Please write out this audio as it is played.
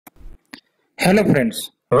Hello friends,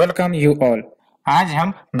 welcome you all. आज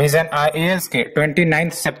हम vision IAS के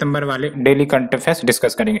 29 सितंबर वाले डेली करंट अफेयर्स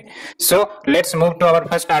डिस्कस करेंगे। So let's move to our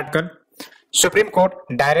first article. Supreme court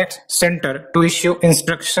directs centre to issue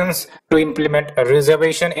instructions to implement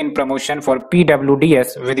reservation in promotion for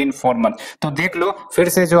पीडब्ल्यूडीएस with in 4 month. तो देख लो, फिर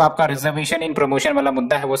से जो आपका रिजर्वेशन इन प्रमोशन वाला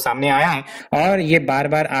मुद्दा है वो सामने आया है और ये बार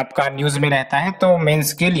बार आपका न्यूज में रहता है, तो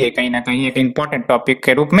मेंस के लिए कहीं ना कहीं एक इंपॉर्टेंट टॉपिक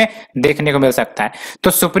के रूप में देखने को मिल सकता है।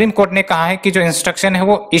 तो सुप्रीम कोर्ट ने कहा है कि जो इंस्ट्रक्शन है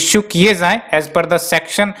वो इश्यू किए जाए as per the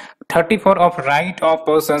section 34 of right of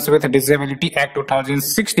persons with disability act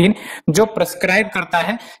 2016, जो प्रिस्क्राइब करता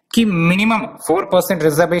है कि मिनिमम 4%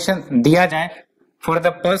 रिजर्वेशन दिया जाए for the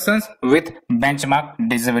persons with benchmark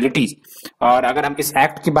disabilities. और अगर हम इस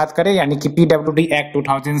एक्ट की बात करें, यानी कि पीडब्ल्यूडी एक्ट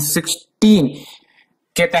 2016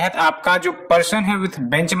 के तहत आपका जो पर्सन है विथ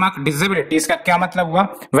बेंचमार्क डिसेबिलिटी, इसका क्या मतलब हुआ?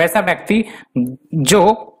 वैसा व्यक्ति जो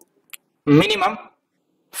मिनिमम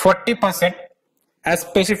 40%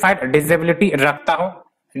 स्पेसिफाइड डिसेबिलिटी रखता हो,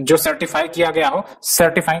 जो सर्टिफाई किया गया हो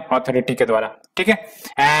सर्टिफाइंग अथॉरिटी के द्वारा, ठीक है।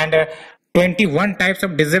 And 21 types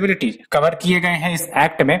of disability cover किए गए हैं इस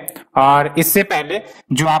एक्ट में। और इससे पहले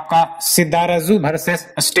जो आपका सिद्धाराजू वर्सेस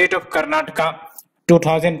स्टेट ऑफ कर्नाटका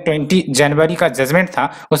 2020 जनवरी का जजमेंट था,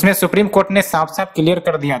 उसमें सुप्रीम कोर्ट ने साफ साफ क्लियर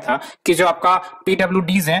कर दिया था कि जो आपका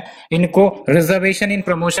पीडब्ल्यूडीज है, इनको रिजर्वेशन इन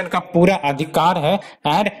प्रमोशन का पूरा अधिकार है।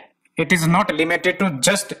 And it is not limited to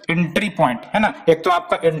just entry point, है ना। एक तो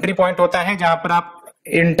आपका एंट्री पॉइंट होता है जहां पर आप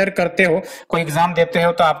इंटर करते हो, कोई एग्जाम देते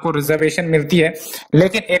हो तो आपको रिजर्वेशन मिलती है,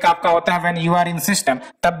 लेकिन एक आपका होता है when you are in system,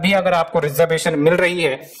 तब भी अगर आपको रिजर्वेशन मिल रही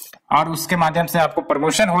है और उसके माध्यम से आपको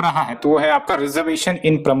प्रमोशन हो रहा है, तो वो है आपका रिजर्वेशन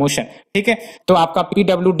इन प्रमोशन, ठीक है। तो आपका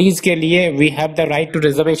पीडब्ल्यूडीज के लिए we have the right to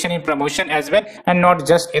reservation in promotion as well and not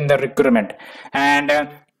just in the recruitment. And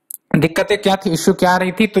दिक्कतें क्या थी, इश्यू क्या आ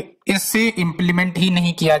रही थी? तो इससे इंप्लीमेंट ही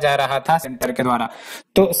नहीं किया जा रहा था सेंटर के द्वारा।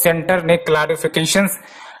 तो सेंटर ने क्लैरिफिकेशंस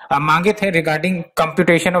मांगे थे regarding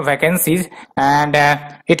computation of vacancies and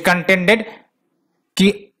it contended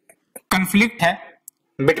कि कंफ्लिक्ट है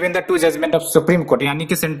between the two judgement of supreme court. यानी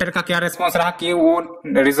कि सेंटर का क्या रिस्पॉन्स रहा कि वो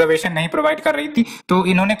रिजर्वेशन नहीं प्रोवाइड कर रही थी, तो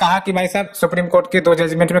इन्होंने कहा कि भाई साहब, सुप्रीम कोर्ट के दो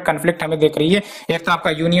जजमेंट में कंफ्लिक्ट हमें देख रही है। एक तो आपका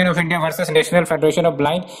union of India versus national federation of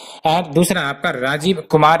blind and दूसरा आपका Rajiv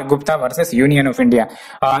Kumar Gupta versus union of India.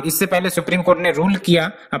 और इससे पहले सुप्रीम कोर्ट ने रूल किया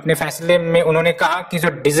अपने फैसले में, उन्होंने कहा कि जो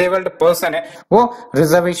डिसेबल्ड पर्सन है वो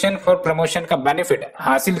रिजर्वेशन फॉर प्रमोशन का बेनिफिट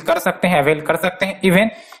हासिल कर सकते हैं, अवेल कर सकते हैं,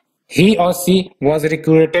 even he or she was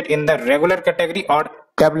recruited in the regular category or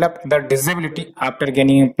developed the disability after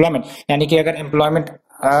gaining employment। यानी कि अगर एम्प्लॉयमेंट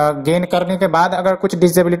गेन करने के बाद अगर कुछ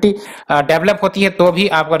डिसेबिलिटी डेवलप होती है तो भी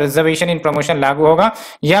आपका रिजर्वेशन इन प्रमोशन लागू होगा,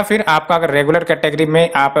 या फिर आपका अगर रेगुलर कैटेगरी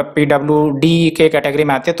में आप पीडब्ल्यूडी के कैटेगरी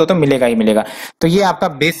में आते तो मिलेगा ही मिलेगा। तो ये आपका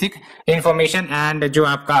बेसिक इंफॉर्मेशन एंड जो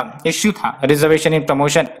आपका इश्यू था reservation in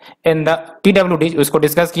promotion in the PWD, उसको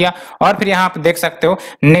डिस्कस किया। और फिर यहाँ आप देख सकते हो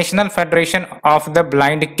national federation of the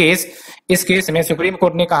blind case, इस केस में सुप्रीम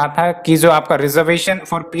कोर्ट ने कहा था कि जो आपका रिजर्वेशन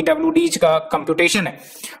फॉर पीडब्ल्यूडीज का कंप्यूटेशन है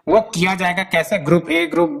वो किया जाएगा कैसे? Group A,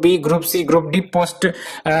 group B, group C, group D post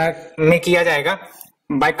में किया जाएगा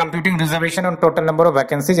bye computing reservation on total number of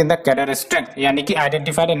vacancies in the cadre strength, यानी कि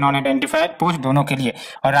identified and non identified post दोनों के लिए।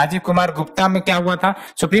 और राजीव कुमार गुप्ता में क्या हुआ था?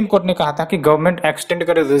 सुप्रीम कोर्ट ने कहा था कि गवर्नमेंट एक्सटेंड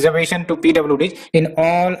करे reservation to पीडब्ल्यूडीज in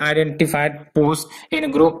all identified post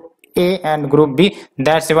in group A and group B.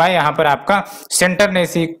 That's why यहाँ पर आपका सेंटर ने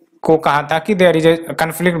इसी को कहा था कि there is a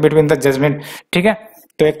conflict between the judgement, ठीक है।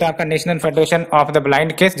 तो एक तो आपका national federation of the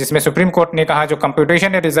blind case, जिसमें सुप्रीम कोर्ट ने कहा जो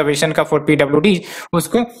कंप्यूटेशन है रिजर्वेशन का फॉर पीडब्ल्यूडी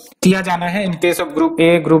उसको किया जाना है in case of group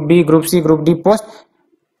A, group B, group C, group D post,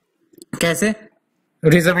 कैसे?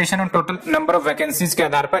 Reservation on total number of vacancies के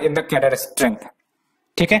आधार पर इन द कैडर स्ट्रेंथ,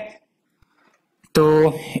 ठीक है।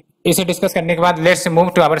 तो इसे डिस्कस करने के बाद let's move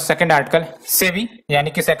to our second article. SEBI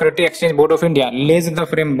यानी कि security exchange board of India Lay's the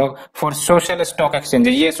framework for social stock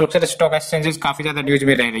exchanges. ये सोशल स्टॉक एक्सचेंजेस काफी ज्यादा न्यूज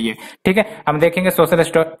में रह रही है, ठीक है। हम देखेंगे सोशल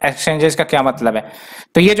स्टॉक एक्सचेंजेस का क्या मतलब है।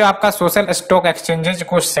 तो ये जो आपका सोशल स्टॉक एक्सचेंजेस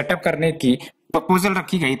को सेटअप करने की प्रपोजल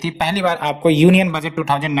रखी गई थी, पहली बार आपको यूनियन बजट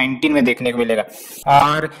 2019 में देखने को मिलेगा।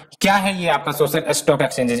 और क्या है ये आपका सोशल स्टॉक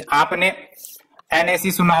एक्सचेंजेस? आपने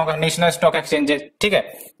एनएससी सुना होगा, नेशनल स्टॉक एक्सचेंजेस, ठीक है।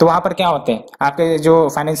 तो वहां पर क्या होते हैं, आपके जो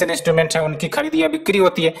फाइनेंशियल इंस्ट्रूमेंट है उनकी खरीद या बिक्री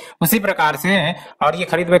होती है, उसी प्रकार से है। और ये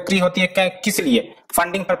खरीद बिक्री होती है क्या, किस लिए?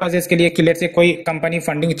 फंडिंग पर्पजेस के लिए। क्लियर से कोई कंपनी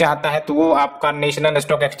फंडिंग चाहता है तो वो आपका नेशनल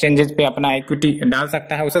स्टॉक एक्सचेंजेस पे अपना इक्विटी डाल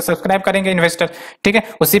सकता है, उसे सब्सक्राइब करेंगे इन्वेस्टर, ठीक है।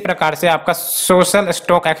 उसी प्रकार से आपका सोशल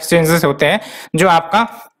स्टॉक एक्सचेंजेस होते हैं जो आपका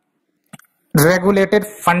रेगुलेटेड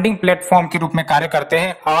फंडिंग प्लेटफॉर्म के रूप में कार्य करते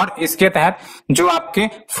हैं। और इसके तहत जो आपके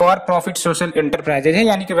फॉर प्रॉफिट सोशल इंटरप्राइजेज है,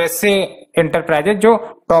 यानी कि वैसे इंटरप्राइजेज जो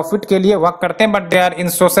प्रॉफिट के लिए वर्क करते हैं, but they are in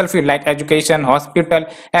social field like education, hospital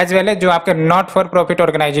as well as जो आपके नॉट फॉर प्रॉफिट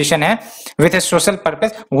ऑर्गेनाइजेशन है विथ ए सोशल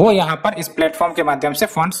पर्पस, वो यहाँ पर इस प्लेटफॉर्म के माध्यम से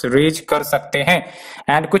फंड्स रेज कर सकते हैं।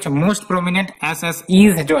 एंड कुछ मोस्ट प्रोमिनेंट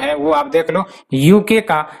एसएसईज जो है वो आप देख लो, यूके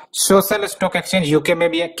का सोशल स्टॉक एक्सचेंज यूके में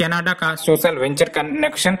भी है, कनाडा का social venture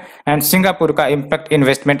connection and Singapore का इम्पैक्ट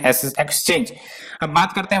इन्वेस्टमेंट एक्सचेंज। अब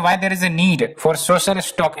बात करते हैं why there is a need for social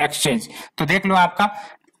stock exchange. तो देख लो आपका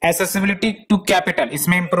एसेसिबिलिटी टू कैपिटल,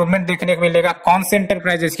 इसमें इंप्रूवमेंट देखने को मिलेगा कौन से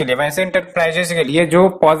एंटरप्राइजेस के लिए, वैसे एंटरप्राइजेस के लिए जो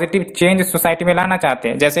पॉजिटिव चेंज सोसाइटी में लाना चाहते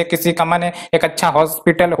हैं। जैसे किसी का मन है एक अच्छा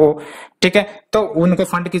हॉस्पिटल हो, ठीक है, तो उनको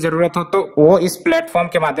फंड की जरूरत हो तो वो इस प्लेटफॉर्म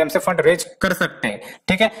के माध्यम से फंड रेज कर सकते हैं,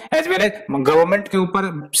 ठीक है। एज वेल एज गवर्नमेंट के ऊपर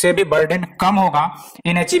से भी बर्डन कम होगा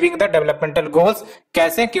in achieving the developmental goals.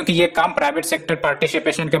 कैसे? क्योंकि ये काम प्राइवेट सेक्टर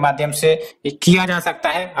पार्टिसिपेशन के माध्यम से किया जा सकता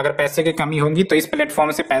है। अगर पैसे की कमी होगी तो इस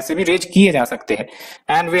प्लेटफॉर्म से पैसे भी रेज किए जा सकते हैं।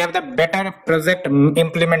 And we have the better project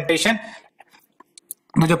implementation.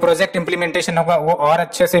 तो जो प्रोजेक्ट इंप्लीमेंटेशन होगा वो और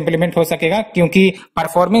अच्छे से इंप्लीमेंट हो सकेगा, क्योंकि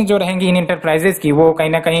परफॉर्मेंस जो रहेंगी इन इंटरप्राइजेस की वो कहीं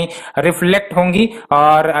ना कहीं रिफ्लेक्ट होंगी,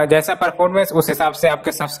 और जैसा परफॉर्मेंस उस हिसाब से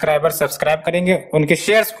आपके सब्सक्राइबर सब्सक्राइब करेंगे उनके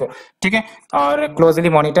शेयर्स को, ठीक है, और क्लोजली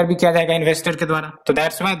मॉनिटर भी किया जाएगा इन्वेस्टर के द्वारा। तो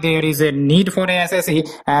that's why there is a need for SSE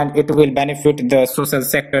and it will benefit the social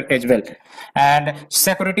sector as well. And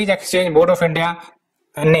securities exchange board of India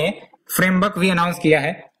ने फ्रेमवर्क भी अनाउंस किया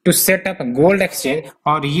है to set up gold exchange.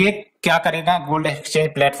 और ये क्या करेगा? गोल्ड एक्सचेंज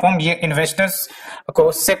प्लेटफॉर्म ये investors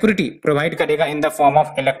को सिक्योरिटी प्रोवाइड करेगा in the form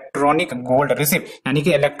of electronic gold receipt, यानी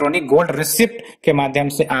कि इलेक्ट्रॉनिक गोल्ड रिसिप्ट के माध्यम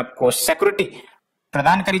से आपको सिक्योरिटी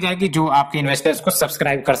प्रदान करी जाएगी जो आपके इन्वेस्टर्स को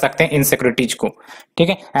सब्सक्राइब कर सकते हैं इन सिक्योरिटीज को, ठीक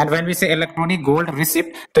है। एंड व्हेन वी से इलेक्ट्रॉनिक गोल्ड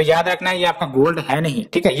रिसिप्ट, तो याद रखना ये आपका गोल्ड है नहीं,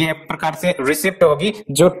 ठीक है, ये एक प्रकार से रिसिप्ट होगी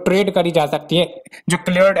जो ट्रेड करी जा सकती है, जो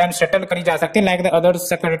क्लियर्ड एंड सेटल करी जा सकती है लाइक द अदर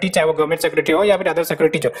सिक्योरिटी, चाहे वो गवर्नमेंट सिक्योरिटी हो या फिर अदर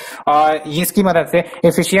सिक्योरिटी हो। और इसकी मदद से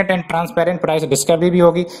efficient and transparent price discovery भी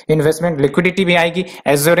होगी, इन्वेस्टमेंट लिक्विडिटी भी आएगी,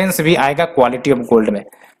 एश्योरेंस भी आएगा क्वालिटी ऑफ गोल्ड में।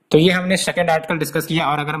 तो ये हमने सेकंड आर्टिकल डिस्कस किया।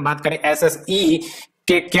 और अगर हम बात करें एसएसई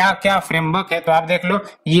के क्या क्या फ्रेमवर्क है, तो आप देख लो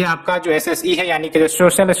ये आपका जो एसएसई है यानी कि जो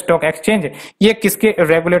सोशल स्टॉक एक्सचेंज, ये किसके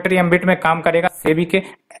रेगुलेटरी एम्बिट में काम करेगा? सेबी के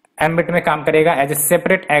एम्बिट में काम करेगा as a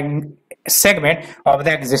separate segment of the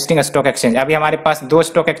existing stock exchange. अभी हमारे पास दो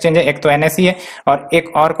स्टॉक एक्सचेंज है, एक तो एनएसई है और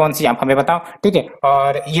एक और कौन सी आप हमें बताओ, ठीक है।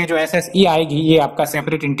 और ये जो एसएसई आएगी ये आपका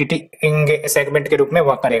सेपरेट एंटिटी सेगमेंट के रूप में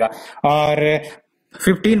वर्क करेगा। और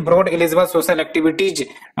 15 ब्रॉड एलिजिबल सोशल एक्टिविटीज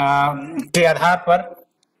के आधार पर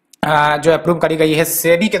जो अप्रूव करी गई है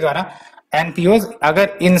सेबी के द्वारा, एनपीओज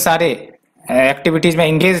अगर इन सारे एक्टिविटीज में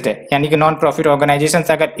एंगेज्ड है, यानी कि नॉन प्रॉफिट ऑर्गेनाइजेशन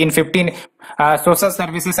अगर इन 15 सोशल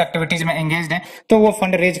सर्विसेज एक्टिविटीज में एंगेज्ड है तो वो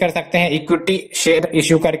फंड रेज कर सकते हैं इक्विटी शेयर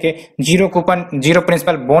इश्यू करके, zero coupon zero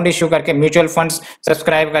principal bond issue करके, म्यूचुअल फंड्स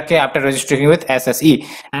सब्सक्राइब करके after registration with SSE.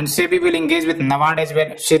 And SEBI will engage with NABARD as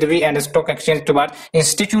well, SIDBI and stock exchange towards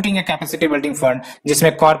instituting a capacity building fund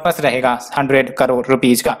जिसमें corpus रहेगा 100 crore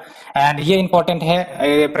rupees का। And ये important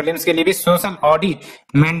है prelims के लिए भी, सोशल ऑडिट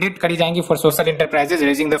मैंडेट करी जाएंगी for social enterprises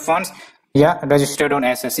raising the funds या रजिस्टर्ड ऑन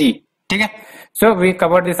एसएसई, ठीक है। So we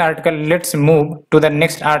covered this article, let's move to the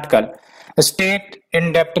next article. State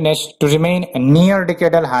indebtedness to remain near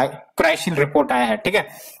decadal high, CRISIL report आया है, ठीक है।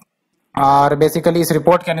 और बेसिकली इस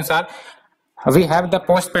रिपोर्ट के अनुसार we have the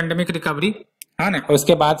post pandemic recovery, है ना,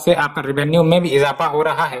 उसके बाद से आपका रेवेन्यू में भी इजाफा हो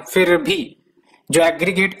रहा है, फिर भी जो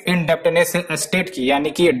एग्रीगेट इंडेप्टनेस है स्टेट की, यानी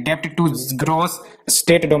कि डेप्ट to gross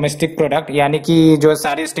state domestic product, यानी कि जो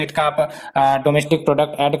सारे स्टेट का आप डोमेस्टिक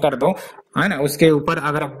प्रोडक्ट ऐड कर दो, है ना, उसके ऊपर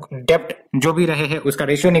अगर डेप्ट जो भी रहे हैं उसका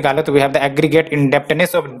रेशियो निकालो तो we have the aggregate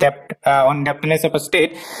indebtedness of dept on indebtedness of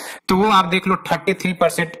state. तो वो आप देख लो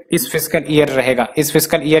 33% इस फिस्कल ईयर रहेगा, इस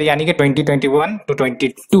फिस्कल ईयर यानी कि 2021 to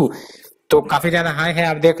 22, तो काफी ज्यादा हाई है।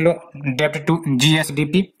 आप देख लो डेप्ट टू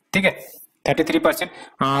जीएसडीपी, ठीक है, 33%।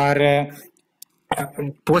 और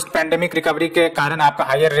पोस्ट पैंडेमिक रिकवरी के कारण आपका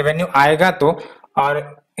हायर रेवेन्यू आएगा, तो और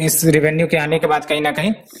इस रेवेन्यू के आने के बाद कहीं ना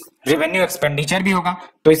कहीं रेवेन्यू एक्सपेंडिचर भी होगा।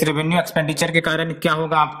 तो इस रेवेन्यू एक्सपेंडिचर के कारण क्या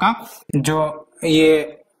होगा, आपका जो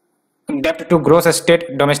ये डेप्ट to gross state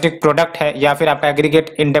domestic product है या फिर आपका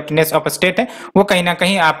एग्रीगेट इंडेप्टनेस ऑफ स्टेट है, वो कहीं ना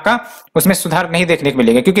कहीं आपका उसमें सुधार नहीं देखने को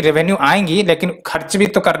मिलेगा, क्योंकि रेवेन्यू आएंगी लेकिन खर्च भी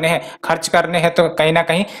तो करने हैं, खर्च करने हैं तो कहीं ना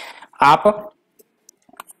कहीं आप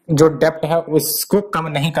जो डेप्ट है उसको कम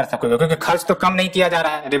नहीं कर सकोगे, क्योंकि खर्च तो कम नहीं किया जा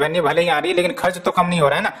रहा है, रेवेन्यू भले ही आ रही है लेकिन खर्च तो कम नहीं हो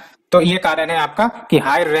रहा है ना। तो ये कारण है आपका कि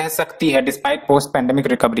हाई रह सकती है despite post pandemic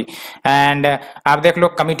recovery. And आप देख लो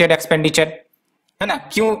कमिटेड एक्सपेंडिचर, है ना,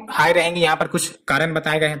 क्यों हाई रहेंगी, यहाँ पर कुछ कारण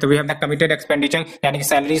बताए गए हैं। तो we have the committed expenditure, यानी कि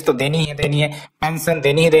सैलरीज तो देनी ही देनी है, पेंशन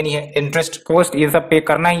देनी ही देनी है, इंटरेस्ट कॉस्ट ये सब पे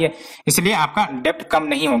करना ही है, इसलिए आपका डेप्ट कम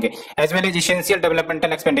नहीं होंगे। As well as essential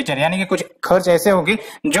developmental expenditure, यानी कि कुछ खर्च ऐसे होंगे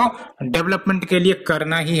जो डेवलपमेंट के लिए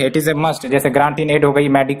करना ही है, इट इज ए मस्ट, जैसे ग्रांट इन एड हो गई,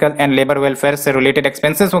 मेडिकल एंड लेबर वेलफेयर से रिलेटेड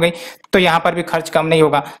एक्सपेंसेस हो गई, तो यहाँ पर भी खर्च कम नहीं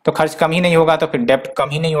होगा। तो खर्च कम ही नहीं होगा तो फिर डेप्ट कम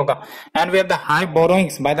ही नहीं होगा। And we have the high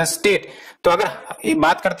borrowings by the state. तो अगर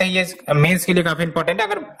बात करते हैं, ये मेंस के लिए काफी इंपॉर्टेंट है,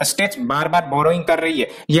 अगर स्टेट्स बार बार बोरोइंग कर रही है,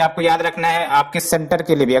 ये आपको याद रखना है आपके सेंटर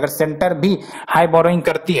के लिए भी, अगर सेंटर भी हाई बोरोइंग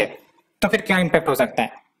करती है तो फिर क्या इंपैक्ट हो सकता है।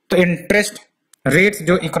 तो इंटरेस्ट रेट्स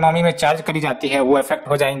जो इकोनॉमी में चार्ज करी जाती है वो इफेक्ट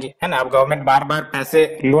हो जाएंगी, है ना। अब गवर्नमेंट बार बार पैसे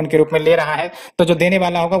लोन के रूप में ले रहा है, तो जो देने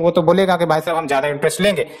वाला होगा वो तो बोलेगा कि भाई साहब हम ज्यादा इंटरेस्ट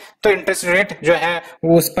लेंगे, तो इंटरेस्ट रेट जो है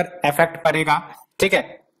वो उस पर इफेक्ट पड़ेगा, ठीक है।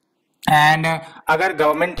 एंड अगर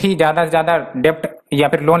गवर्नमेंट ही ज्यादा से ज्यादा डेप्ट या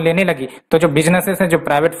फिर लोन लेने लगी, तो जो बिजनेसेस है, जो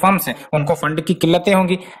प्राइवेट फर्म्स है, उनको फंड की किल्लतें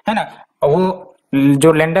होंगी, है ना। वो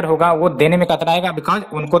जो लेंडर होगा वो देने में कतराएगा, बिकॉज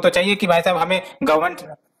उनको तो चाहिए कि भाई साहब हमें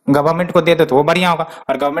गवर्नमेंट को दे दो तो वो बढ़िया होगा,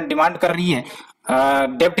 और गवर्नमेंट डिमांड कर रही है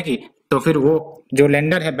डेप्ट की, तो फिर वो जो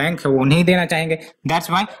लेंडर है, बैंक है, वो नहीं देना चाहेंगे। दैट्स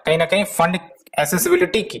वाई कहीं ना कहीं फंड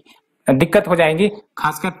एसेसिबिलिटी की दिक्कत हो जाएगी,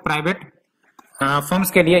 खासकर प्राइवेट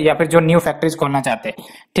फर्म्स के लिए, या फिर जो न्यू फैक्ट्रीज खोलना चाहते हैं,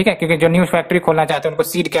 ठीक है, क्योंकि जो न्यू फैक्ट्री खोलना चाहते हैं उनको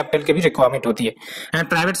सीड कैपिटल की भी रिक्वायरमेंट होती है। And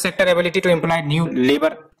private sector ability to employ new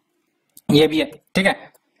labour, ये भी है, ठीक है।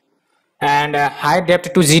 And high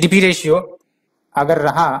dept to GDP ratio अगर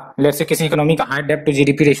रहा, लेट्स से किसी इकोनॉमी का high dept to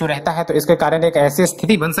GDP ratio रहता है, तो इसके कारण एक ऐसी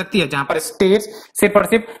स्थिति बन सकती है जहां पर स्टेट्स सिर्फ और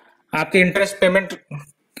सिर्फ आपके इंटरेस्ट पेमेंट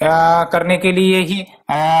करने के लिए ही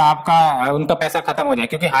आपका उनका पैसा खत्म हो जाए,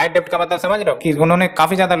 क्योंकि हाई डेप्ट का मतलब समझ रहे हो कि उन्होंने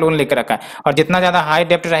काफी ज्यादा लोन लेकर रखा है, और जितना ज्यादा हाई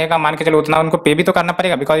डेप्ट रहेगा मान के चलो उतना उनको पे भी तो करना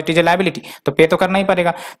पड़ेगा, because it is a liability, तो पे तो करना ही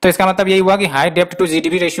पड़ेगा। तो इसका मतलब यही हुआ कि high dept to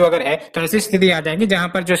GDP ratio अगर है, तो ऐसी स्थिति आ जाएगी जहां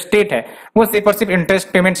पर जो स्टेट है वो सिर्फ और सिर्फ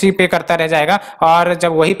इंटरेस्ट पेमेंट ही पे करता रह जाएगा, और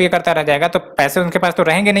जब वही पे करता रह जाएगा तो पैसे उनके पास तो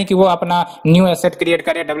रहेंगे नहीं कि वो अपना न्यू एसेट क्रिएट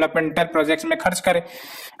करे, डेवलपमेंटल प्रोजेक्ट्स में खर्च करे।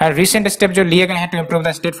 रिसेंट स्टेप जो लिए गए हैं to improve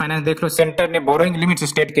the state finance, देख लो सेंटर ने बोरोइंग लिमिट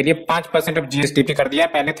स्टेट के लिए 5% ऑफ जीएसडीपी कर दिया है,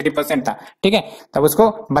 पहले 3% था, ठीक है, तब उसको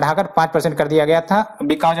बढ़ाकर 5% कर दिया गया था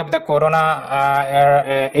because of the corona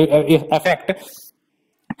effect.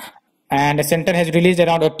 And the center has released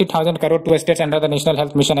around 80,000 crore to states under the National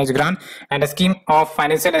Health Mission as grant and a scheme of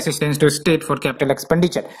financial assistance to state for capital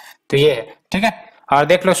expenditure। तो ये है, ठीक है। और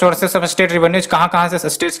देख लो sources of state revenues, कहां से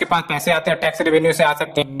states के पास पैसे आते हैं। टैक्स रेवेन्यू से आ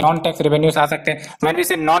सकते हैं, नॉन टैक्स रेवेन्यू से आ सकते हैं। व्हेन वी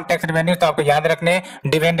से नॉन टैक्स रेवेन्यू, तो आपको याद रखने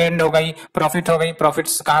डिविडेंड हो गई, प्रॉफिट हो गई।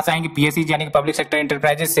 प्रॉफिट्स कहां से आएंगे, पीएससी यानी कि पब्लिक सेक्टर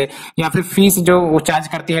एंटरप्राइजेस से, या फिर फीस जो वो चार्ज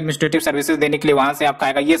करती है एडमिनिस्ट्रेटिव सर्विसेज देने के लिए, वहां से आपका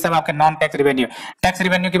आएगा। ये सब आपका non tax revenue. Tax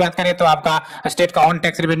revenue की बात करें तो आपका स्टेट का ऑन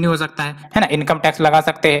टैक्स रेवेन्यू हो सकता है ना, इनकम टैक्स लगा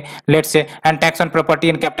सकते हैं लेट से, and tax on property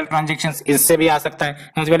and capital transactions, इससे भी आ सकता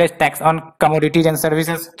है, as well as tax on commodities and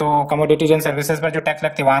services. तो कमोडिटीज एंड सर्विसेज पर जो टैक्स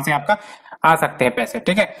लगती है वहां से आपका आ सकते हैं पैसे,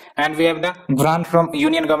 ठीक है। And we have the grant from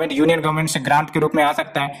union government, union government से ग्रांट के रूप में आ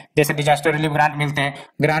सकता है, जैसे डिजास्टर रिलीफ ग्रांट मिलते हैं,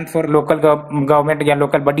 ग्रांट फॉर लोकल गवर्नमेंट या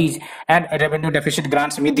local bodies, and revenue deficit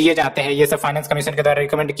grants भी दिए जाते हैं। ये सब फाइनेंस कमीशन के द्वारा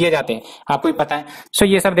रिकमेंड किए जाते हैं, आपको भी पता है। सो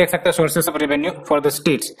ये सब देख सकते हैं sources of revenue for the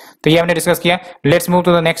states. तो ये हमने डिस्कस किया। Let's move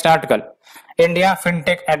to the next article. India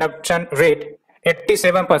fintech adoption rate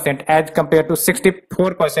 87% as compare to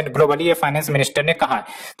 64% globally, ये फाइनेंस मिनिस्टर ने कहा है।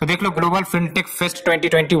 तो देख लो ग्लोबल फिनटेक फेस्ट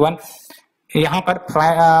 2021, यहाँ पर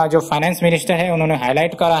जो फाइनेंस मिनिस्टर है उन्होंने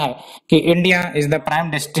हाईलाइट करा है कि India is the prime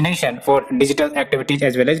destination for digital activities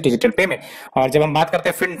as well as digital payment. और जब हम बात करते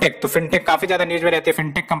हैं फिनटेक, तो फिनटेक काफी ज्यादा न्यूज में रहती है।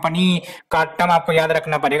 फिनटेक कंपनी का टर्म आपको याद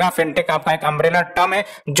रखना पड़ेगा। फिनटेक आपका एक अम्ब्रेला टर्म है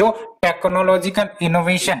जो टेक्नोलॉजिकल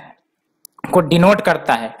इनोवेशन को डिनोट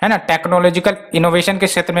करता है ना, टेक्नोलॉजिकल इनोवेशन के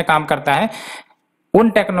क्षेत्र में काम करता है, उन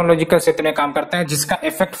टेक्नोलॉजिकल क्षेत्र में काम करता है जिसका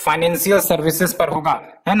इफेक्ट फाइनेंशियल सर्विसेज पर होगा,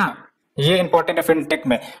 है ना। ये इंपॉर्टेंट है फिनटेक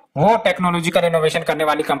में, वो टेक्नोलॉजिकल इनोवेशन करने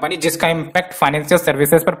वाली कंपनी जिसका इंपैक्ट फाइनेंशियल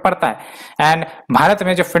सर्विसेज पर पड़ता है। एंड भारत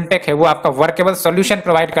में जो फिनटेक है वो आपका वर्केबल सॉल्यूशन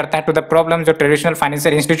प्रोवाइड करता है टू द प्रॉब्लम जो ट्रेडिशनल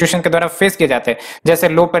फाइनेंशियल इंस्टीट्यूशन के द्वारा फेस किए जाते हैं, जैसे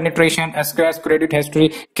लो penetration, square credit history,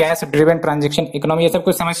 cash driven transaction economy, ये सब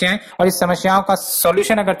कुछ समस्याएं, और इस समस्याओं का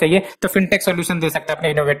सॉल्यूशन अगर चाहिए तो फिनटेक सॉल्यूशन दे सकता है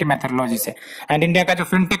अपने इनोवेटिव मेथोडोलॉजी से। एंड इंडिया का जो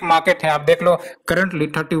फिनटेक मार्केट है आप देख लो करंटली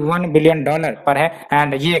 $31 बिलियन पर है,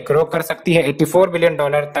 एंड ये ग्रो कर सकती है $84 बिलियन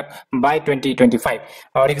तक बाय 2025।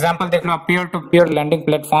 और एग्जांपल देख लो, peer to peer landing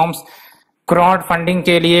platforms, crowd funding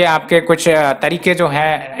के लिए आपके कुछ तरीके जो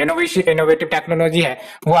है, इनोवेटिव टेक्नोलॉजी है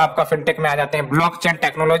वो आपका फिनटेक में आ जाते हैं। ब्लॉकचेन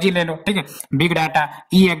टेक्नोलॉजी ले लो, ठीक है, बिग डाटा,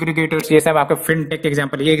 ई एग्रीगेटर्स, ये सब आपके फिनटेक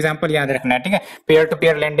एग्जांपल, ये एग्जांपल याद रखना है, ठीक है। Peer to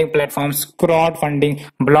peer landing platforms, crowd funding,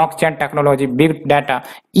 blockchain technology, big data,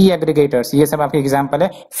 E aggregators, ये सब आपके एग्जांपल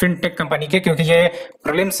है फिनटेक कंपनी के, क्योंकि ये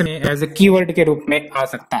प्रीलिम्स में एज ए कीवर्ड के रूप में आ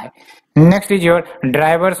सकता है। Next is your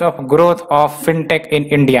drivers of growth of fintech in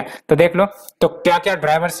India. तो देख लो तो क्या क्या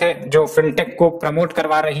ड्राइवर्स है जो फिनटेक को प्रमोट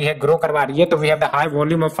करवा रही है, ग्रो करवा रही है। तो we have the high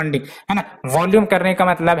volume of funding, है ना। वॉल्यूम करने का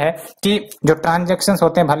मतलब है कि जो ट्रांजेक्शन्स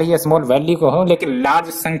होते हैं भले ही स्मॉल वैल्यू को हो लेकिन लार्ज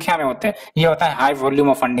संख्या में होते हैं, ये होता है हाई वॉल्यूम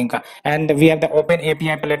ऑफ फंडिंग का। And we have the open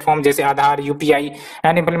API platform जैसे आधार, UPI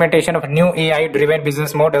and implementation of new AI driven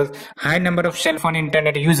business models, high number of cell phone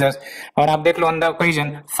internet users. और आप देख लो on the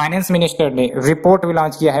occasion finance minister ने report भी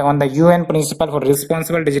launch किया है on the UN principal for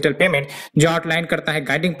responsible digital payment, जो outline करता है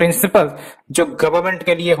गाइडिंग प्रिंसिपल जो गवर्नमेंट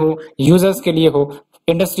के लिए हो, यूजर्स के लिए हो,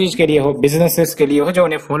 इंडस्ट्रीज के लिए हो, बिजनेसेस के लिए हो, जो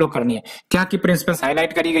उन्हें फॉलो करनी है। क्या की प्रिंसिपल्स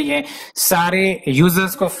हाईलाइट करी गई है? सारे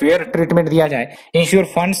यूजर्स को फेयर ट्रीटमेंट दिया जाए, इंश्योर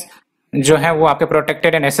फंड्स जो है वो आपके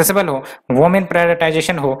प्रोटेक्टेड एंड एक्सेसिबल हो, वोमेन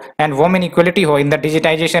प्रायोरिटाइजेशन हो एंड वोमेन इक्वलिटी हो in the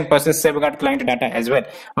digitisation process, safeguard client data as well.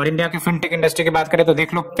 और इंडिया की फिनटेक इंडस्ट्री की बात करें तो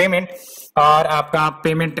देख लो पेमेंट और आपका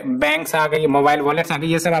पेमेंट बैंक्स आ गई, मोबाइल वॉलेट्स आ गई,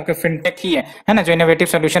 ये सब आपके फिनटेक ही है ना, जो इनोवेटिव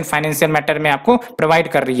सोल्यूशन फाइनेंशियल मैटर में आपको प्रोवाइड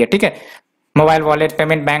कर रही है। ठीक है, mobile wallet,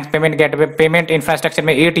 payment bank, payment gateway, payment infrastructure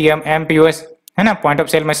में एटीएम, एमपीओएस, है ना, point of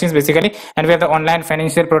cell machine basically. And we have the online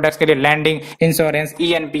financial products के लिए landing, insurance,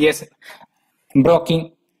 ईएनपीएस, broking,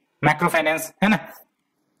 macro finance, है ना।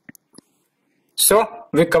 So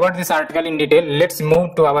we covered this article in detail. Let's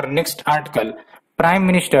move to our next article. Prime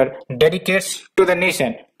Minister dedicates to the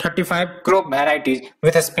nation 35 crop varieties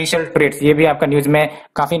with a special traits। ये भी आपका news में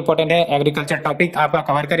काफी important है, agriculture topic आपका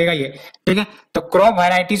cover करेगा ये। ठीक है, तो क्रॉप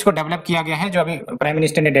वैरायटीज को डेवलप किया गया है, जो अभी प्राइम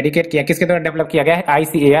मिनिस्टर ने डेडिकेट किया, किसके द्वारा डेवलप किया गया है?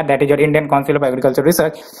 ICAR, that is your Indian council of agriculture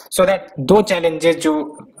research. So that दो चैलेंजेस जो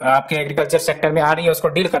आपके एग्रीकल्चर सेक्टर में आ रही है उसको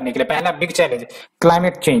डील करने के लिए, पहला बिग चैलेंज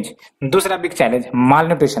क्लाइमेट चेंज, दूसरा बिग चैलेंज माल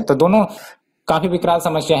न्यूट्रिशन। तो दोनों काफी विकराल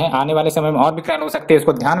समस्या है, आने वाले समय में और विकराल हो सकते हैं,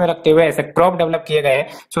 इसको ध्यान में रखते हुए ऐसे क्रॉप डेवलप किए गए हैं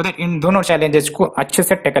सो दैट इन दोनों चैलेंजेस को अच्छे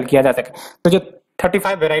से टैकल किया जा सके। तो जो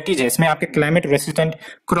 35 वेराइटीज है इसमें आपके क्लाइमेट रेसिस्टेंट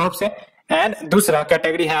क्रॉप्स है एंड दूसरा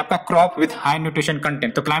कैटेगरी है आपका crop with high nutrition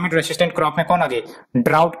content. तो क्लाइमेट रेसिस्टेंट क्रॉप में कौन आ गई?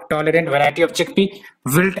 Drought tolerant variety of chickpea,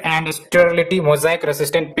 wilt and sterility Mosaic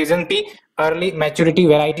resistant pigeon P, early maturity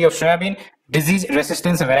variety of soybean, disease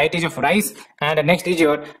resistance varieties of rice and next is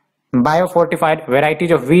your biofortified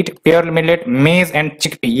varieties of wheat, pure millet, मेज and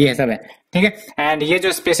chickpea, ये सब है। ठीक है, and ये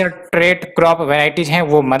जो special trait crop varieties हैं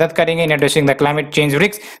वो मदद करेंगे इन addressing the climate change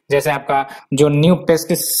risk, जैसे आपका जो न्यू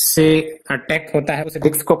पेस्ट से अटैक होता है उस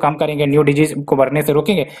रिस्क को कम करेंगे, न्यू डिजीज को बढ़ने से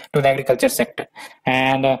रोकेंगे to the agriculture sector.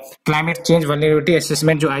 And climate change vulnerability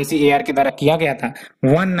assessment जो ICAR के द्वारा किया गया था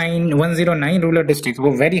 109 रूरल डिस्ट्रिक्ट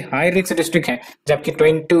वो वेरी हाई रिस्क डिस्ट्रिक्ट है, जबकि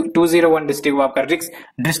 201 डिस्ट्रिक्ट वो आपका रिस्क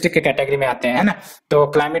डिस्ट्रिक्ट के कैटेगरी में आते हैं, है ना। तो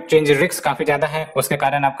क्लाइमेट चेंज रिस्क काफी ज्यादा है, उसके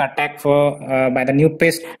कारण आपका attack by the new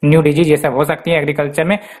paste, new disease ये सब हो सकती है एग्रीकल्चर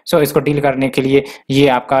में। सो इसको डील करने के लिए ये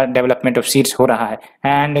आपका डेवलपमेंट ऑफ सीड्स हो रहा है।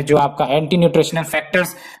 एंड जो आपका एंटी न्यूट्रिशनल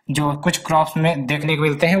फैक्टर्स जो कुछ क्रॉप्स में देखने को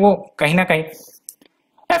मिलते हैं वो कहीं ना कहीं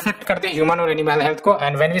अफेक्ट करते हैं ह्यूमन और एनिमल हेल्थ को।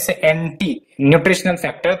 एंड व्हेन वी से एंटी न्यूट्रिशनल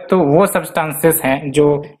फैक्टर तो वो सब्सटेंसेस हैं जो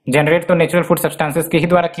जनरेट तो नेचुरल फूड सब्सटेंसेस के ही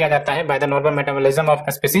द्वारा किया जाता है by the normal metabolism of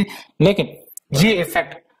species, लेकिन ये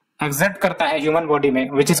इफेक्ट एक्सर्ट करता है ह्यूमन बॉडी में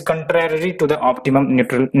which is contrary to the optimum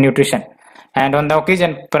nutrition. And on the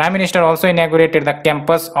occasion, Prime Minister also inaugurated the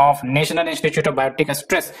campus of National Institute of Biotic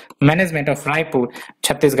Stress Management of Raipur,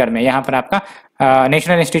 Chhattisgarh में। यहाँ पर आपका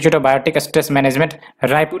national institute of biotic stress management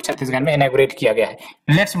Raipur Chhattisgarh में inaugurate किया गया है।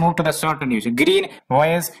 Let's move to the short news, green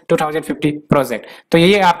voice 2050 project. तो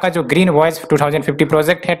ये आपका जो ग्रीन वॉयस 2050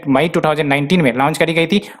 प्रोजेक्ट है मई 2019 में लॉन्च करी गई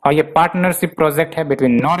थी और ये पार्टनरशिप प्रोजेक्ट है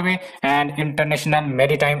between Norway and international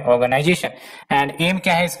maritime organisation. And M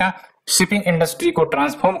क्या है इसका? शिपिंग इंडस्ट्री को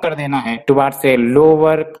ट्रांसफॉर्म कर देना है towards a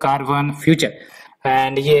lower carbon future.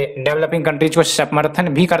 And ये डेवलपिंग कंट्रीज को समर्थन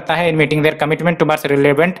भी करता है in meeting there commitment towards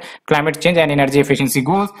relevant climate change and energy efficiency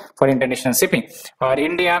goals for international shipping. और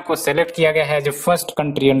इंडिया को सेलेक्ट किया गया है as a first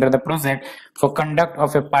country under the project for conduct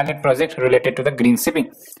of A pilot project related to the green shipping.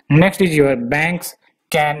 Next is your banks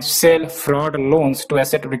can sell fraud loans to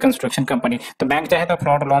asset reconstruction company. तो bank चाहे तो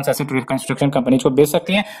fraud loans asset reconstruction company को बेच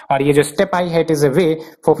सकती है। और ये जो स्टेप आई है it is a way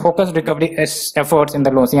for focused recovery efforts in the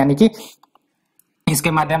loans, यानी कि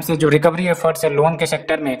इसके माध्यम से जो रिकवरी एफर्ट्स है लोन के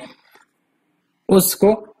सेक्टर में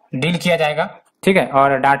उसको डील किया जाएगा। ठीक है,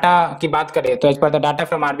 और डाटा की बात करें तो as per the data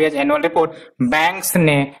from RBI annual report banks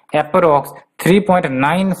ने अप्रोक्स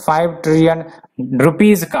 3.95 ट्रिलियन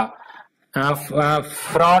रुपीज का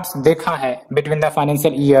फ्रॉड्स देखा है between the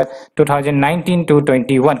financial year 2019 to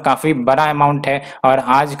 21। काफी बड़ा अमाउंट है और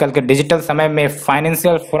आजकल के डिजिटल समय में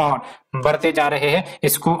फाइनेंशियल फ्रॉड बढ़ते जा रहे हैं।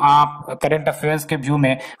 इसको आप करंट अफेयर्स के व्यू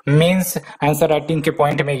में मेंस आंसर राइटिंग के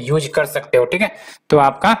पॉइंट में यूज कर सकते हो। ठीक है, तो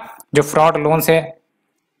आपका जो फ्रॉड लोन्स है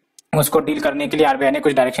उसको डील करने के लिए आरबीआई ने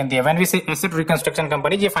कुछ डायरेक्शन दिया। व्हेन वी से एसेट रिकंस्ट्रक्शन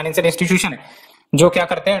कंपनी, ये फाइनेंशियल इंस्टीट्यूशन है जो क्या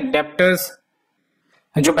करते हैं, डेप्टर्स,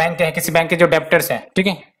 जो बैंक है, किसी बैंक के जो डेप्टर्स हैं, ठीक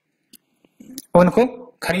है, उनको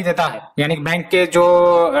खरीदता है। यानी बैंक के जो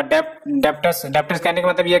डेप्टर्स कहने का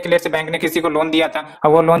मतलब ये है कि से बैंक ने किसी को लोन दिया था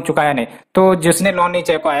और वो लोन चुकाया नहीं, तो जिसने लोन नहीं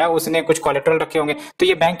चुकाया उसने कुछ कोलेटरल रखे होंगे, तो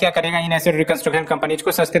ये बैंक क्या करेगा, इन एसेट रिकंस्ट्रक्शन कंपनीज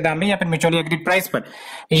को सस्ते दाम में या फिर म्यूचुअली एग्रीड प्राइस पर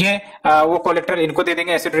ये वो कोलेटरल इनको दे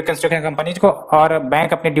देंगे एसेट रिकंस्ट्रक्शन कंपनीज को, और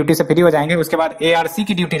बैंक अपनी ड्यूटी से फ्री हो जाएंगे। उसके बाद एआरसी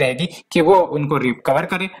की ड्यूटी रहेगी कि वो उनको रिकवर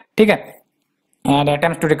करे, ठीक है, and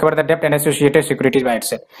attempts to recover the debt and associated securities by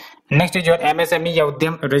itself. Next is your MSME या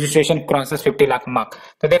उद्यम रजिस्ट्रेशन क्रॉसेस 50 लाख मार्क।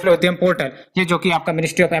 तो देख लो उद्यम पोर्टल, ये जो कि आपका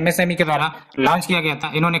मिनिस्ट्री ऑफ एमएसएमई के द्वारा लॉन्च किया गया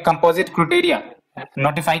था। इन्होंने कंपोजिट क्राइटेरिया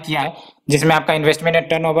नोटिफाई किया है, जिसमें आपका investment and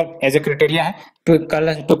turnover as a criteria है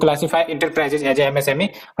to classify enterprises as MSME,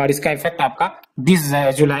 और इसका इफेक्ट आपका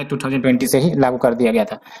 20 जुलाई 2020 से ही लागू कर दिया गया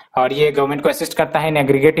था। और ये गवर्नमेंट को असिस्ट करता है इन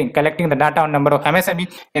aggregating collecting the data on number of MSME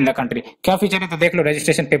in the country. क्या फीचर है, तो देख लो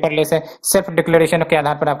रजिस्ट्रेशन पेपरलेस है, सेल्फ डिक्लेरेशन के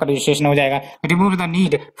आधार पर आपका रजिस्ट्रेशन हो जाएगा, remove the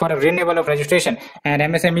need for renewal of registration, and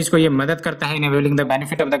MSMEs को ये मदद करता है इन availing the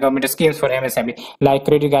benefit of the government schemes for MSME like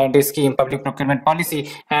credit guarantee scheme, public procurement policy,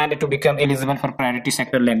 and to become eligible for priority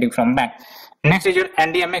sector lending from bank. Next is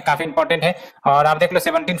NDMA, काफी important है, और आप देख लो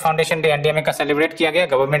 17 फाउंडेशन डे एनडीएमए का celebrate किया गया।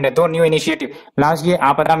 Government ने 2 new initiative launch किए,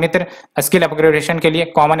 आपदा मित्र स्किल अपग्रेडेशन के लिए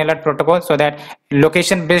common alert protocol, so that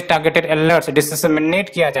location based targeted alerts disseminate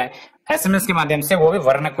किया जाए एसएमएस के माध्यम से, वो भी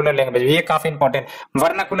वर्नाकुलर लैंग्वेज, ये काफी इंपॉर्टेंट।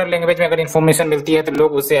 वर्नाकुलर लैंग्वेज में अगर इन्फॉर्मेशन मिलती है तो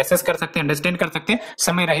लोग उसे एक्सेस कर सकते हैं, अंडरस्टैंड कर सकते हैं,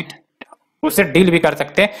 समय रहित उससे डील भी कर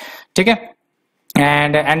सकते हैं, ठीक है।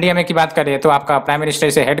 एंड एनडीएमए की बात करें तो आपका प्राइम मिनिस्टर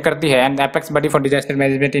इसे हेड करती है, and apex body for disaster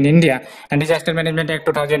management in India and disaster management act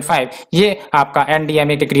 2005, ये आपका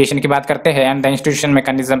एनडीएमए के क्रिएशन की बात करते हैं, and the institution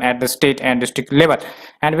mechanism at the state and district level,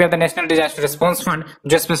 and we have the national disaster response fund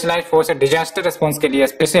जो specialised force है disaster response के लिए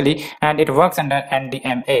specially, and it works under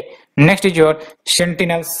NDMA. Next is your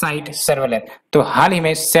sentinel site surveillance. तो हाल ही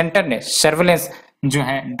में centre ने surveillance जो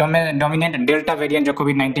है dominant delta variant जो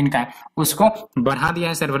कोविड-19 का है उसको बढ़ा दिया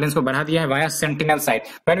है, सर्वेलेंस को बढ़ा दिया है via sentinel site.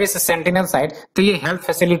 When we से सेंटिनल साइट, तो ये हेल्थ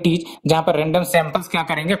फैसिलिटीज जहां पर रैंडम सैंपल्स क्या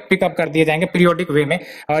करेंगे, पिकअप कर दिए जाएंगे पीरियोडिक वे में,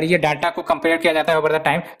 और ये डाटा को कंपेयर किया जाता है over the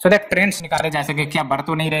time, so that trends निकाले जा सके, क्या बढ़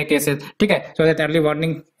तो नहीं रहे केसेस, ठीक है, सो दैट अर्ली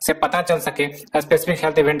वार्निंग से पता चल सके स्पेसिफिक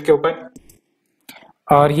हेल्थ इवेंट के ऊपर।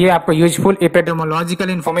 और ये आपको यूजफुल एपिडेमोलॉजिकल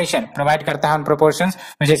इंफॉर्मेशन प्रोवाइड करता है on proportions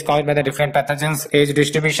which is caused by the different pathogens, as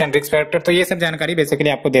distribution, risk factor, तो ये सब जानकारी बेसिकली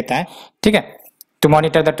आपको देता है, ठीक है, to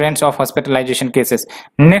monitor the trends of hospitalisation cases.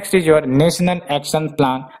 Next is your national action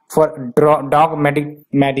plan for dog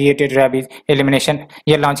mediated rabies elimination,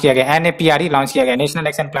 ये लॉन्च किया गया, एनएपीआरई लॉन्च किया गया, national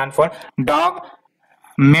action plan for dog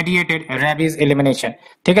mediated rabies elimination,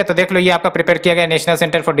 ठीक है। तो देख लो ये आपका प्रिपेयर किया गया national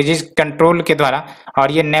centre for disease control के द्वारा,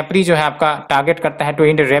 और ये नेपरी जो है आपका टारगेट करता है to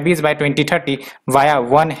and rabies bye 2030 via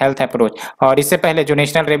one health approach. और इससे पहले जो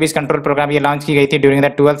नेशनल रेबीज कंट्रोल प्रोग्राम ये लॉन्च की गई थी ड्यूरिंग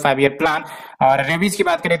द 12 5-year प्लान। और रेबीज की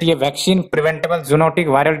बात करें तो ये vaccine preventable zoonotic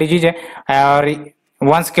viral disease है, और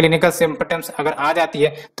वंस क्लिनिकल सिम्पटम्स अगर आ जाती है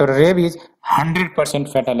तो रेबीज 100%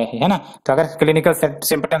 फेटल है ना। तो अगर क्लिनिकल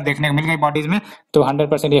सिम्पटम देखने को मिल गई बॉडीज में तो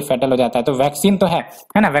 100% ये फेटल हो जाता है। तो वैक्सीन तो है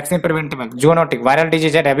ना, vaccine preventable zoonotic viral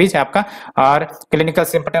disease है रेबीज आपका, और क्लिनिकल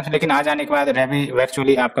सिम्पटम्स लेकिन आ जाने के बाद रेबीज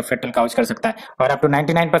एक्चुअली आपका फेटल काउज कर सकता है। और up to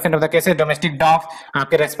 99% of the cases domestic dogs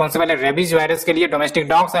आपके रेस्पॉन्सिबल है रेबीज वायरस के लिए, domestic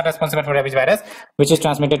dogs are responsible for rabies virus which is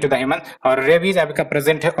transmitted to the human. और रेबीज आपका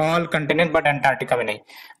प्रेजेंट है ऑल कंटिनेंट बट अंटार्कटिका में नहीं।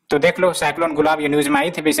 तो देख लो साइक्लोन गुलाब ये न्यूज में आई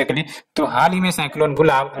थी बेसिकली, तो हाल ही में साइक्लोन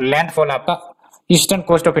गुलाब लैंडफॉल आपका ईस्टर्न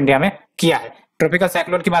कोस्ट ऑफ इंडिया में किया है। ट्रॉपिकल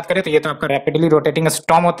साइक्लोन की बात करें तो ये तो आपका रैपिडली रोटेटिंग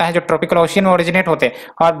स्टॉर्म होता है जो ट्रॉपिकल ओशियन में ओरिजिनेट होते हैं,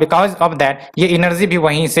 और बिकॉज ऑफ दैट ये एनर्जी भी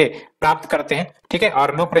वहीं से प्राप्त करते हैं, ठीक है।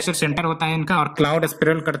 और लो प्रेशर सेंटर होता है इनका, और क्लाउड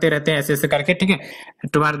स्पिरल करते रहते हैं ऐसे ऐसे करके, ठीक है,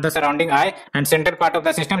 toward the surrounding I and central part of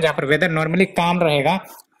the system जहां पर वेदर नॉर्मली काम रहेगा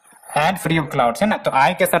एंड फ्री ऑफ क्लाउड्स है ना। तो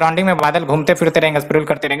आई के सराउंडिंग में बादल घूमते फिरते रहेंगे, स्पिरल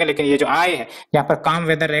करते रहेंगे, लेकिन ये जो आई है यहाँ पर काम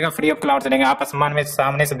वेदर रहेगा, फ्री ऑफ क्लाउड्स रहेंगे, आप आसमान में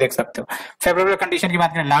सामने से देख सकते हो। फेवरेबल कंडीशन की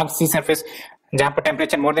बात करें, लार्ज सी सरफेस जहां पर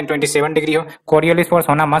टेम्परेचर मोर देन 27 डिग्री हो, कोरियोलिस फोर्स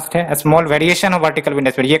होना मस्ट है, small variation of vertical wind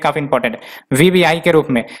speed, ये काफी इंपॉर्टेंट है वीबीआई के रूप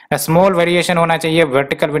में, स्मॉल वेरिएशन होना चाहिए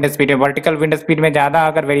वर्टिकल विंड स्पीड में। वर्टिकल विंड स्पीड में ज्यादा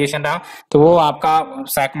अगर वेरिएशन रहा तो वो आपका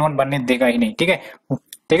साइक्लोन बनने देगा ही नहीं, ठीक है,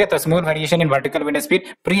 ठीक है। तो small variation in vertical wind speed,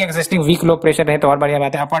 pre existing week low pressure है तो और बढ़िया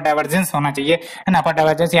बात है। अपर डाइवर्जेंस होना चाहिए है ना, अपर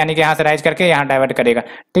डाइवर्जेंस यानी कि यहाँ से राइज करके यहाँ डाइवर्ट करेगा,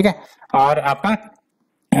 ठीक है। और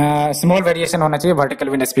आपका स्मॉल वेरिएशन होना चाहिए वर्टिकल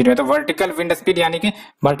विंड स्पीड में। तो वर्टिकल विंड स्पीड यानी कि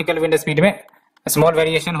वर्टिकल विंड स्पीड में स्मॉल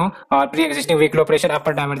वेरिएशन हो, और pre existing week low pressure,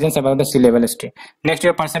 upper divergence above the C level stream. Next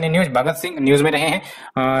your person in news, Bhagat Singh news में रहे हैं,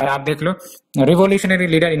 और आप देख लो रिवोल्यूशनरी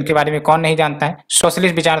लीडर, इनके बारे में कौन नहीं जानता है।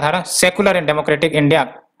 सोशलिस्ट विचारधारा, सेकुलर एंड डेमोक्रेटिक इंडिया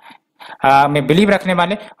में बिलीव रखने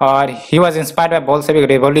वाले, और he was inspired by Bolshevik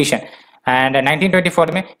revolution. And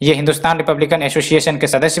 1924 में ये हिंदुस्तान रिपब्लिकन एसोसिएशन के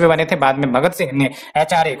सदस्य भी बने थे। बाद में भगत सिंह ने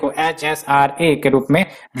HRA को HSRA के रूप में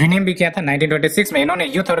रीनेम भी किया था। 1926 में इन्होंने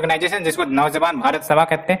यूथ ऑर्गेनाइजेशन, जिसको नौजवान भारत सभा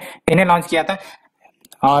कहते हैं, इन्हें लॉन्च किया था।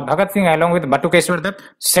 और Bhagat Singh along with Batukeshwar Dutt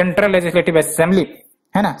central legislative assembly,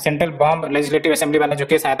 है ना, सेंट्रल बॉम्ब लेजिस्लेटिव असेंबली वाला जो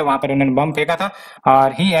केस आया था वहां पर उन्होंने बम फेंका था।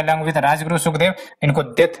 और ही अलोंग विद राजगुरु सुखदेव, इनको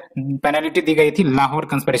डेथ पेनल्टी दी गई थी लाहौर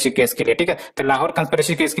कंस्पिरेसी केस के लिए। ठीक है, तो लाहौर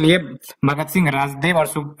कंस्पिरेसी केस के लिए भगत सिंह राजदेव और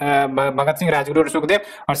भगत सिंह, राजगुरु और सुखदेव,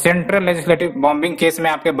 और सेंट्रल लेजिस्लेटिव बॉम्बिंग केस में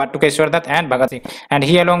आपके Batukeshwar Dutt and Bhagat Singh. And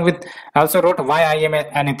he along with also road why I am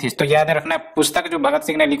an atheist. तो याद रखना, पुस्तक जो भगत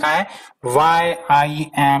सिंह ने लिखा है व्हाई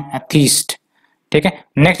आई एम एथिस्ट। ठीक है,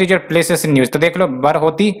 next is your places in news. तो देख लो,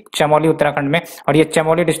 बरहोती चमोली उत्तराखंड में, और ये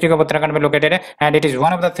चमोली डिस्ट्रिक्ट ऑफ उत्तराखंड में लोकेटेड है। And it is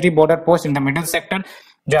one of the 3 border post in the middle sector,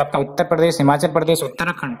 जो आपका उत्तर प्रदेश, हिमाचल प्रदेश,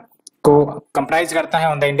 उत्तराखंड को कंप्राइज करता है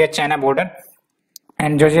on the India China border.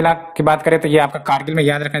 And जो जिला की बात करें तो ये आपका कारगिल में,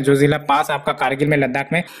 याद रखना, जो जिला पास आपका कारगिल में,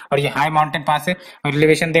 लद्दाख में, और ये हाई माउंटेन पास है। और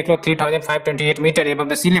एलिवेशन देख लो 3528 metre above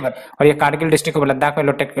the C level, और ये कारगिल डिस्ट्रिक्ट ऑफ लद्दाख में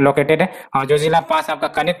लोकेटेड है। और जो जिला पास आपका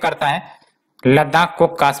कनेक्ट करता है लद्दाख को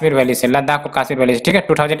काश्मीर वैली से, लद्दाख को काश्मीर वैली से। ठीक है,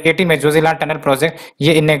 2018 में जोजिला टनल प्रोजेक्ट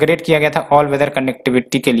ये इनेग्रेट किया गया था ऑल वेदर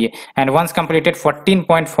कनेक्टिविटी के लिए। And once completed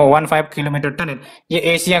 14.415 kilometre tunnel, ये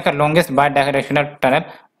एशिया का लॉन्गेस्ट बाय डायरेक्शनल टनल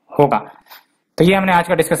होगा। तो ये हमने आज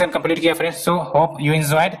का डिस्कशन कंप्लीट किया friends. So hope you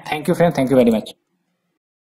enjoyed. Thank you friends, thank you very much.